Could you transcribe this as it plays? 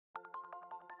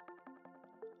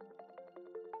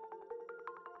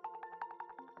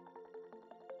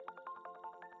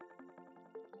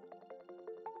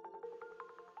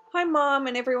Hi mom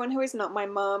and everyone who is not my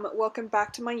mom, welcome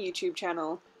back to my YouTube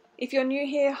channel. If you're new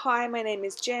here, hi, my name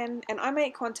is Jen and I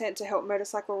make content to help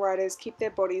motorcycle riders keep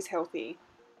their bodies healthy.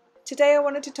 Today I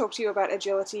wanted to talk to you about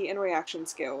agility and reaction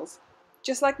skills.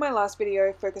 Just like my last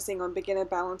video focusing on beginner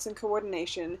balance and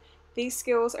coordination, these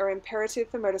skills are imperative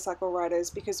for motorcycle riders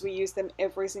because we use them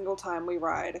every single time we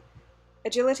ride.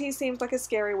 Agility seems like a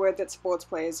scary word that sports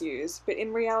players use, but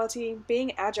in reality,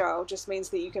 being agile just means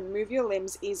that you can move your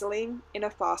limbs easily in a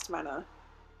fast manner.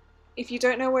 If you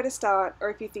don't know where to start, or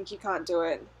if you think you can't do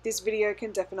it, this video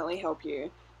can definitely help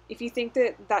you. If you think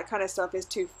that kind of stuff is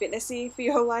too fitnessy for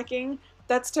your liking,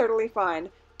 that's totally fine.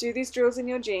 Do these drills in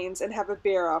your jeans and have a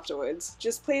beer afterwards.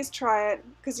 Just please try it,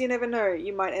 because you never know,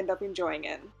 you might end up enjoying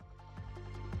it.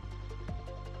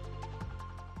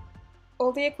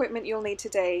 All the equipment you'll need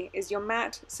today is your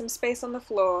mat, some space on the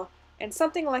floor, and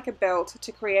something like a belt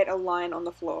to create a line on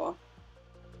the floor.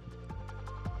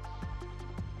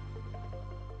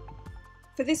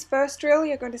 For this first drill,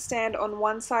 you're going to stand on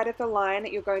one side of the line,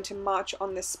 you're going to march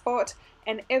on the spot,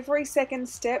 and every second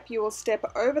step you will step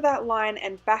over that line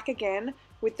and back again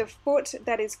with the foot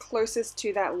that is closest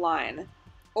to that line.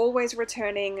 Always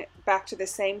returning back to the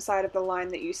same side of the line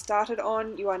that you started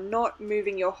on. You are not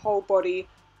moving your whole body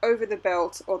over the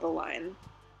belt or the line.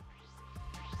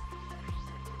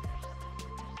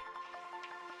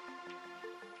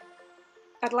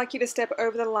 I'd like you to step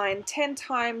over the line 10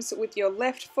 times with your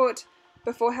left foot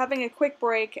before having a quick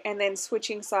break and then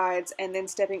switching sides and then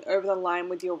stepping over the line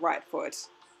with your right foot.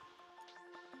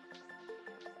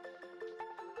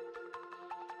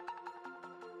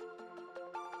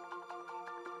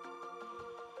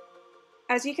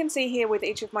 As you can see here with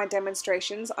each of my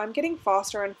demonstrations, I'm getting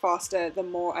faster and faster the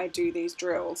more I do these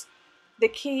drills. The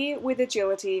key with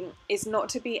agility is not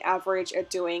to be average at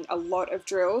doing a lot of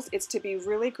drills, it's to be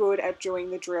really good at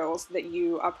doing the drills that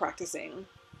you are practicing.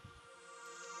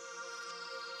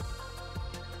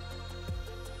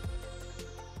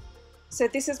 So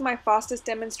this is my fastest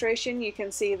demonstration. You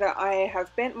can see that I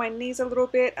have bent my knees a little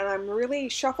bit and I'm really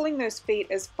shuffling those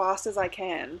feet as fast as I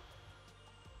can.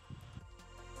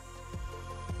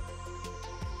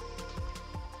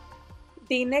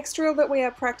 The next drill that we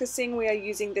are practicing, we are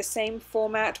using the same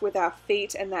format with our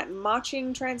feet and that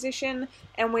marching transition,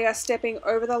 and we are stepping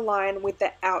over the line with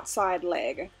the outside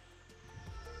leg.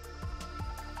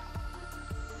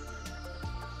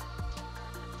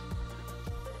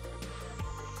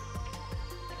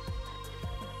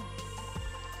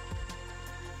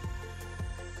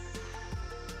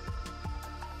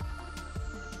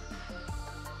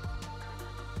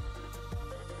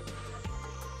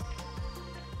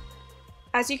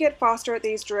 As you get faster at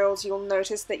these drills, you'll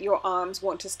notice that your arms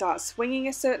want to start swinging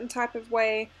a certain type of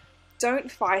way.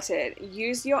 Don't fight it.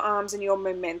 Use your arms and your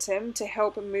momentum to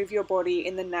help move your body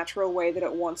in the natural way that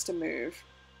it wants to move.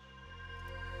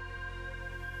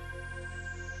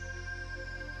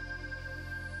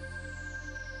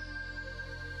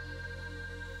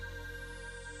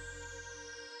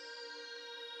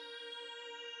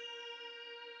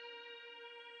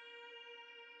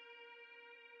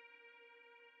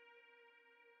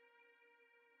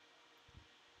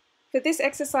 For this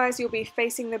exercise, you'll be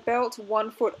facing the belt,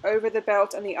 one foot over the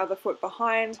belt and the other foot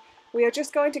behind. We are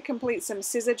just going to complete some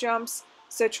scissor jumps,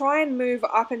 so try and move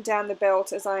up and down the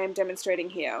belt as I am demonstrating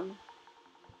here.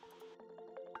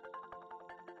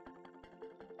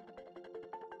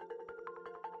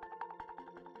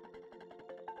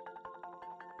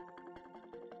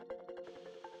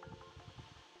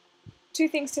 Two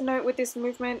things to note with this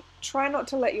movement: try not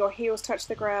to let your heels touch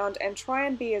the ground and try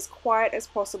and be as quiet as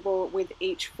possible with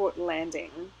each foot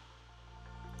landing.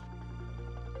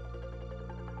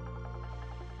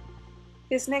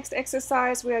 This next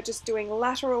exercise, we are just doing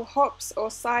lateral hops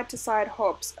or side-to-side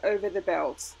hops over the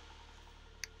belt.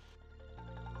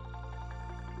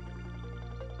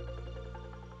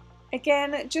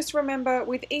 Again, just remember,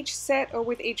 with each set or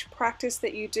with each practice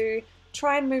that you do,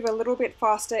 try and move a little bit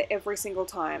faster every single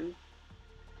time.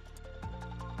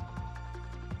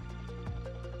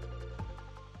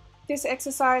 This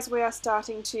exercise, we are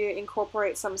starting to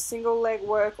incorporate some single leg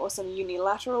work or some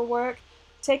unilateral work.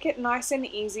 Take it nice and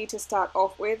easy to start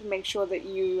off with. Make sure that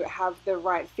you have the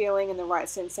right feeling and the right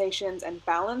sensations and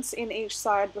balance in each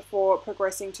side before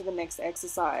progressing to the next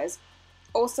exercise.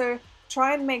 Also,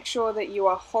 try and make sure that you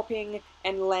are hopping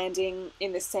and landing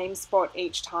in the same spot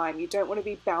each time. You don't want to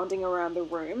be bounding around the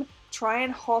room. Try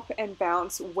and hop and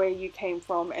bounce where you came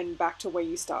from and back to where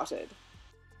you started.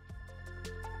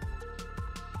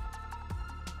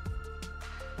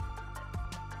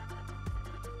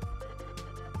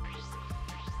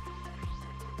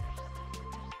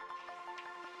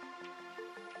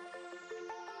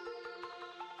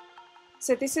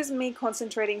 So this is me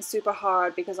concentrating super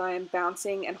hard because I am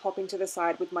bouncing and hopping to the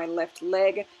side with my left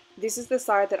leg. This is the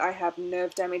side that I have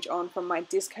nerve damage on from my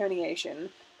disc herniation.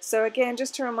 So again,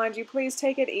 just to remind you, please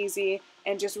take it easy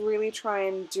and just really try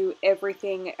and do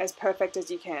everything as perfect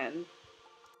as you can.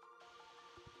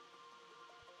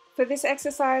 For this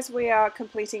exercise, we are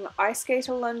completing ice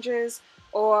skater lunges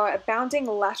or bounding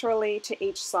laterally to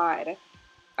each side.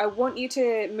 I want you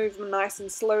to move nice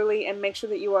and slowly and make sure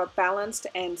that you are balanced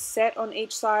and set on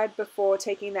each side before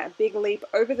taking that big leap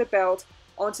over the belt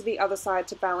onto the other side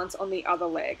to balance on the other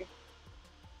leg.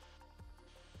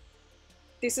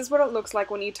 This is what it looks like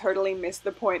when you totally miss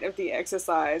the point of the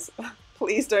exercise.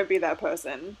 Please don't be that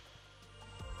person.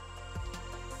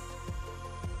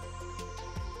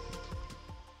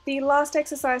 The last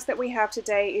exercise that we have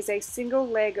today is a single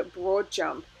leg broad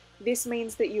jump. This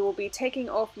means that you will be taking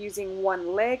off using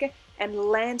one leg and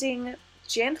landing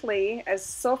gently, as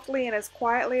softly and as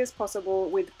quietly as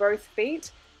possible with both feet,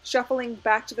 shuffling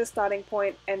back to the starting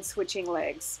point and switching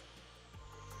legs.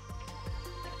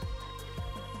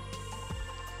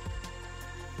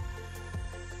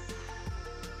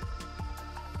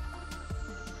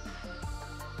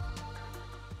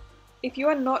 If you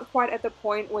are not quite at the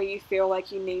point where you feel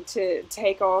like you need to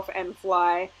take off and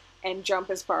fly and jump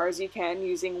as far as you can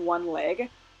using one leg,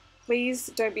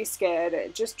 please don't be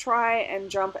scared. Just try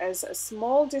and jump as a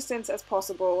small distance as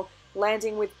possible,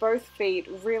 landing with both feet.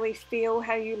 Really feel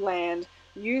how you land,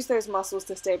 use those muscles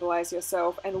to stabilize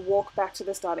yourself, and walk back to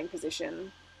the starting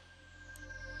position.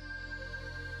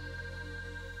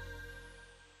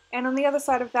 And on the other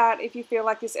side of that, if you feel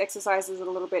like this exercise is a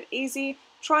little bit easy,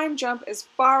 try and jump as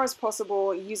far as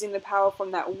possible using the power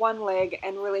from that one leg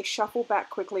and really shuffle back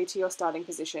quickly to your starting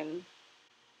position.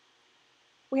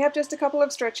 We have just a couple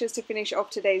of stretches to finish off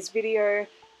today's video.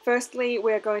 Firstly,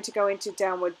 we're going to go into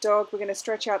downward dog. We're going to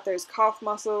stretch out those calf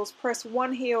muscles, press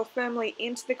one heel firmly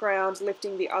into the ground,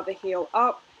 lifting the other heel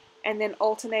up, and then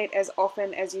alternate as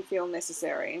often as you feel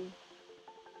necessary.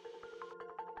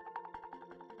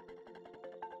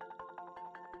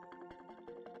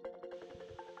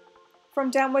 From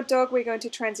downward dog, we're going to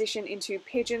transition into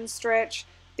pigeon stretch.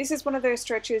 This is one of those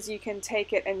stretches you can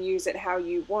take it and use it how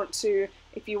you want to.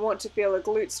 If you want to feel a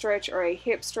glute stretch or a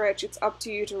hip stretch, it's up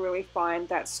to you to really find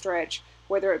that stretch,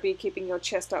 whether it be keeping your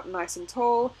chest up nice and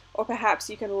tall, or perhaps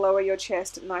you can lower your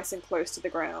chest nice and close to the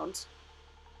ground.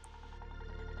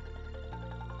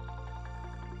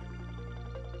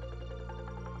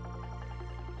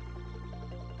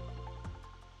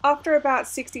 After about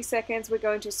 60 seconds, we're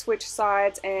going to switch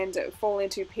sides and fall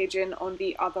into pigeon on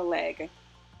the other leg.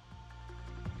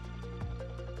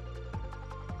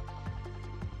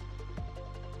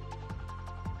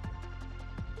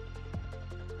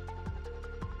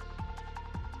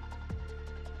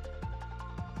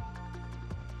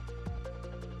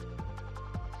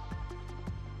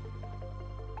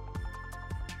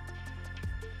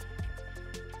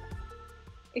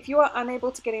 If you are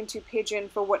unable to get into pigeon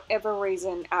for whatever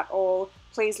reason at all,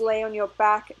 please lay on your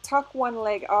back, tuck one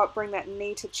leg up, bring that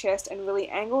knee to chest, and really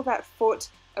angle that foot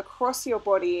across your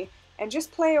body, and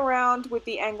just play around with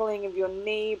the angling of your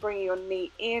knee, bringing your knee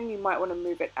in. You might want to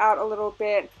move it out a little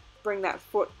bit, bring that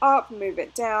foot up, move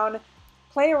it down.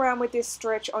 Play around with this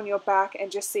stretch on your back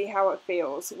and just see how it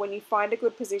feels. When you find a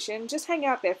good position, just hang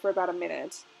out there for about a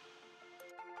minute.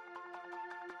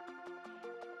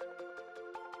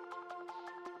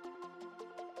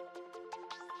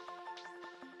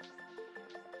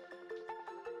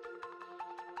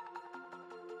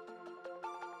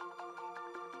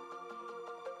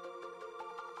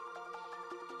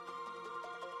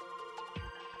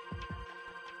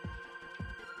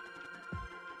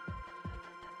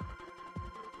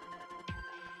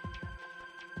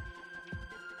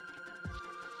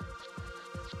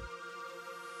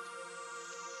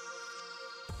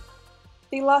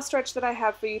 The last stretch that I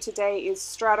have for you today is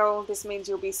straddle. This means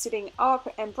you'll be sitting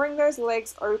up and bring those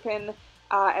legs open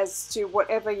as to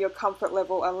whatever your comfort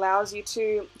level allows you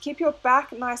to. Keep your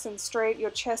back nice and straight,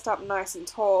 your chest up nice and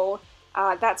tall.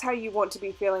 That's how you want to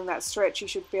be feeling that stretch. You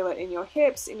should feel it in your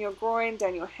hips, in your groin,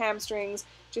 down your hamstrings,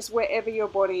 just wherever your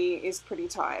body is pretty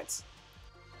tight.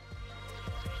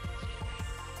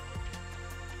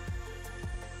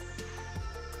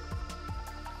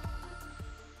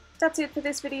 That's it for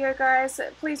this video, guys.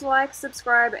 Please like,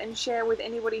 subscribe, and share with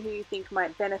anybody who you think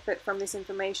might benefit from this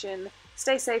information.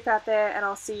 Stay safe out there, and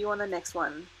I'll see you on the next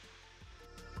one.